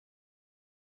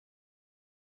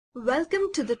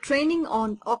Welcome to the training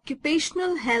on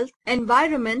occupational health,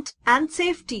 environment and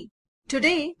safety.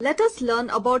 Today, let us learn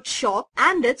about shock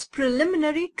and its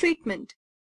preliminary treatment.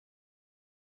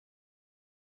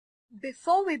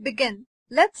 Before we begin,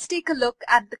 let's take a look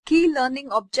at the key learning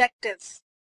objectives.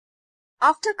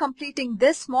 After completing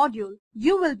this module,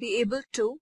 you will be able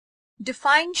to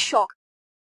define shock,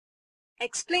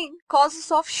 explain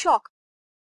causes of shock,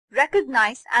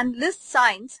 recognize and list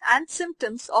signs and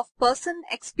symptoms of person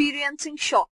experiencing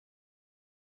shock,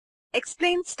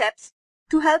 explain steps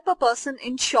to help a person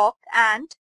in shock,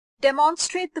 and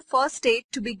demonstrate the first aid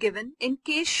to be given in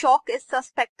case shock is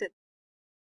suspected.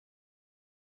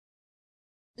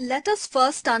 Let us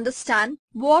first understand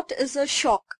what is a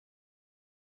shock.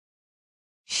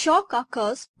 Shock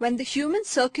occurs when the human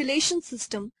circulation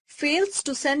system fails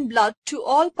to send blood to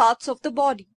all parts of the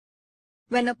body.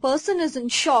 When a person is in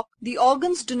shock, the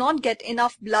organs do not get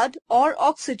enough blood or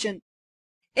oxygen.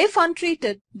 If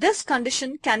untreated, this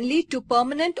condition can lead to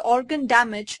permanent organ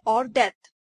damage or death.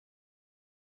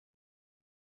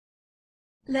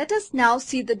 Let us now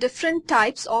see the different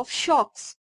types of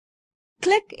shocks.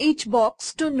 Click each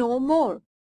box to know more.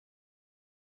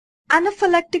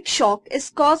 Anaphylactic shock is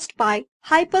caused by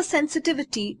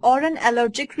hypersensitivity or an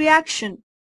allergic reaction.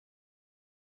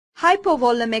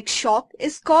 Hypovolemic shock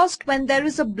is caused when there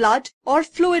is a blood or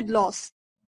fluid loss.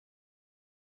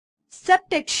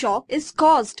 Septic shock is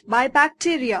caused by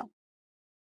bacteria.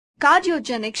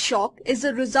 Cardiogenic shock is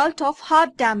a result of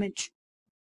heart damage.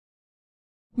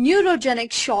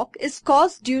 Neurogenic shock is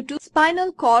caused due to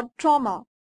spinal cord trauma.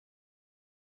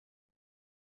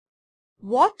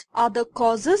 What are the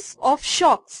causes of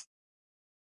shocks?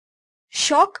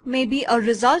 Shock may be a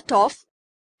result of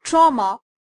trauma,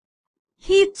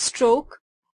 heat stroke,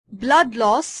 blood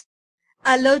loss,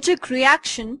 allergic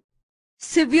reaction,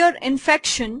 severe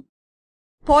infection,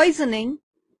 poisoning,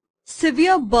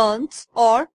 severe burns,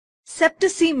 or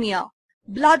septicemia,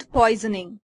 blood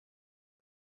poisoning.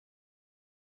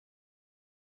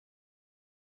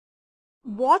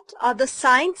 What are the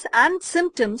signs and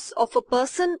symptoms of a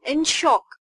person in shock?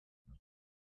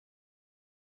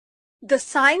 The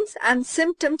signs and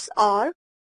symptoms are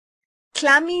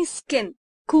clammy skin,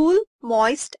 cool,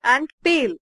 moist and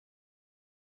pale,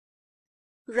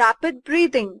 rapid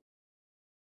breathing,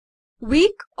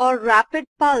 weak or rapid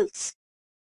pulse,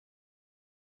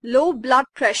 low blood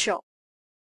pressure,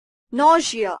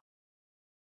 nausea,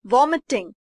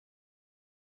 vomiting,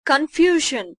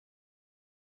 confusion,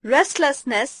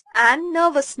 restlessness and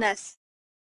nervousness,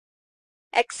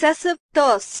 excessive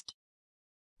thirst,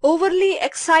 overly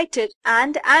excited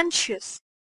and anxious,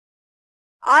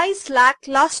 eyes lack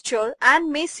luster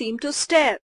and may seem to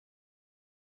stare.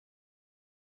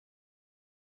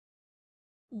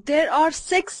 There are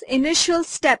 6 initial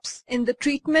steps in the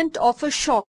treatment of a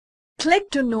shock.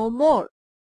 Click to know more.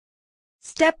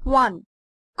 Step 1.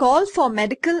 Call for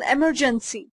medical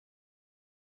emergency.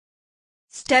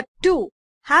 Step 2.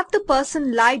 Have the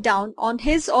person lie down on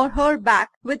his or her back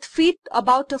with feet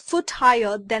about a foot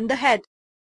higher than the head.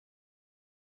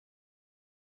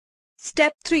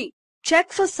 Step 3.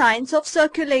 Check for signs of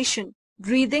circulation,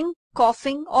 breathing,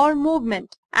 coughing or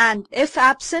movement, and if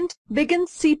absent, begin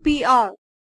CPR.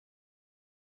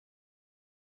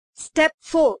 Step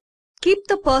 4. Keep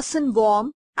the person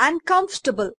warm and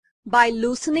comfortable by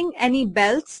loosening any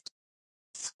belts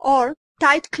or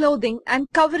tight clothing and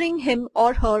covering him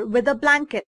or her with a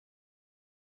blanket.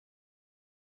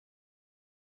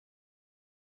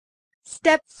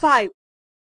 Step 5.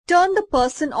 Turn the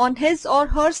person on his or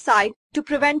her side to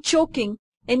prevent choking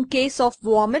in case of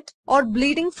vomit or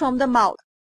bleeding from the mouth.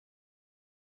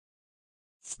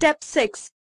 Step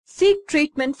 6. Seek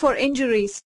treatment for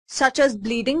injuries such as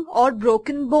bleeding or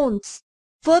broken bones.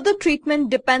 Further treatment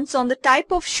depends on the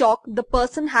type of shock the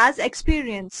person has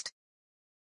experienced.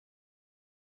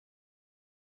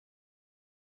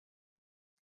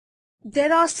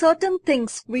 There are certain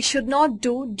things we should not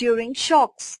do during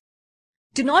shocks.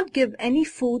 Do not give any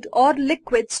food or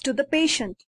liquids to the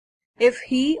patient. If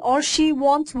he or she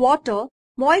wants water,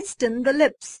 moisten the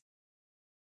lips.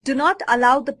 Do not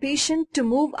allow the patient to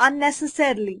move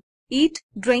unnecessarily, eat,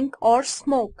 drink or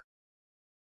smoke.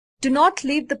 Do not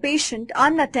leave the patient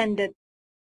unattended.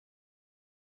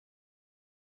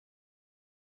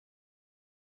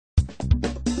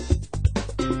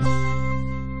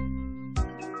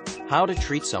 How to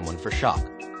treat someone for shock.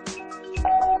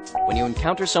 When you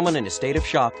encounter someone in a state of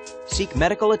shock, seek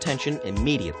medical attention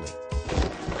immediately.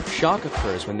 Shock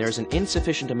occurs when there is an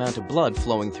insufficient amount of blood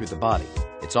flowing through the body.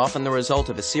 It's often the result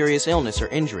of a serious illness or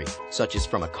injury, such as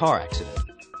from a car accident.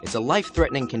 It's a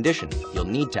life-threatening condition. You'll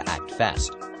need to act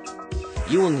fast.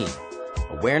 You will need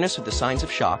a awareness of the signs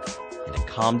of shock, and a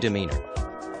calm demeanor.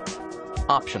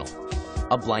 Optional: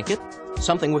 a blanket,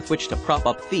 something with which to prop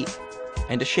up feet,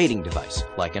 and a shading device,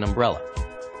 like an umbrella.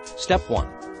 Step 1.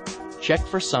 Check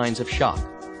for signs of shock.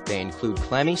 They include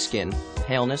clammy skin,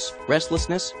 paleness,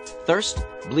 restlessness, thirst,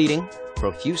 bleeding,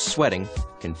 profuse sweating,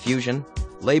 confusion,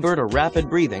 labored or rapid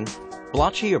breathing,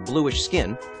 blotchy or bluish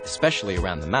skin, especially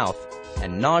around the mouth,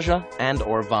 and nausea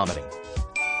and/or vomiting.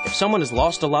 If someone has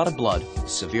lost a lot of blood,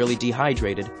 is severely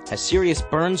dehydrated, has serious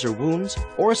burns or wounds,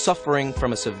 or is suffering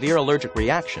from a severe allergic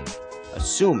reaction,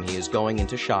 assume he is going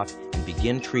into shock and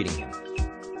begin treating him.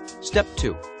 Step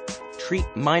 2. Treat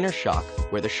minor shock,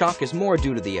 where the shock is more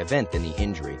due to the event than the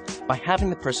injury, by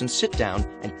having the person sit down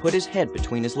and put his head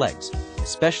between his legs,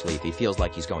 especially if he feels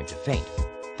like he's going to faint.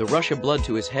 The rush of blood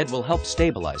to his head will help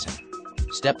stabilize him.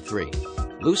 Step 3.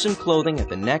 Loosen clothing at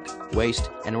the neck, waist,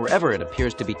 and wherever it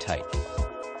appears to be tight.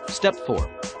 Step 4.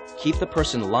 Keep the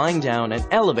person lying down and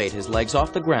elevate his legs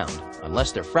off the ground,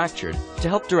 unless they're fractured, to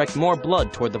help direct more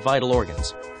blood toward the vital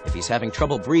organs. If he's having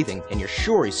trouble breathing and you're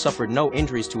sure he's suffered no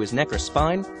injuries to his neck or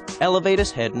spine, elevate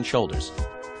his head and shoulders.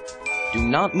 Do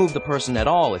not move the person at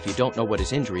all if you don't know what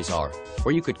his injuries are,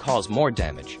 or you could cause more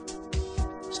damage.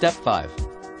 Step 5.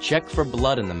 Check for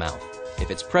blood in the mouth. If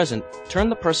it's present, turn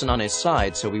the person on his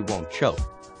side so he won't choke.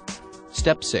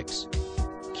 Step 6.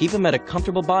 Keep him at a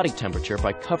comfortable body temperature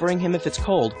by covering him if it's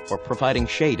cold or providing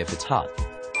shade if it's hot.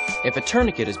 If a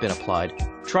tourniquet has been applied,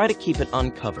 try to keep it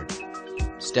uncovered.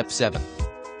 Step 7.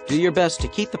 Do your best to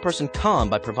keep the person calm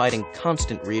by providing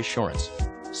constant reassurance.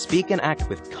 Speak and act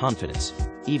with confidence,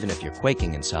 even if you're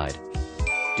quaking inside.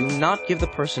 Do not give the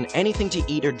person anything to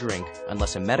eat or drink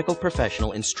unless a medical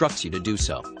professional instructs you to do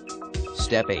so.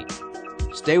 Step 8.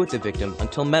 Stay with the victim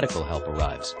until medical help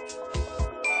arrives.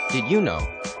 Did you know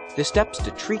the steps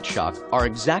to treat shock are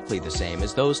exactly the same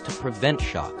as those to prevent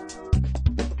shock?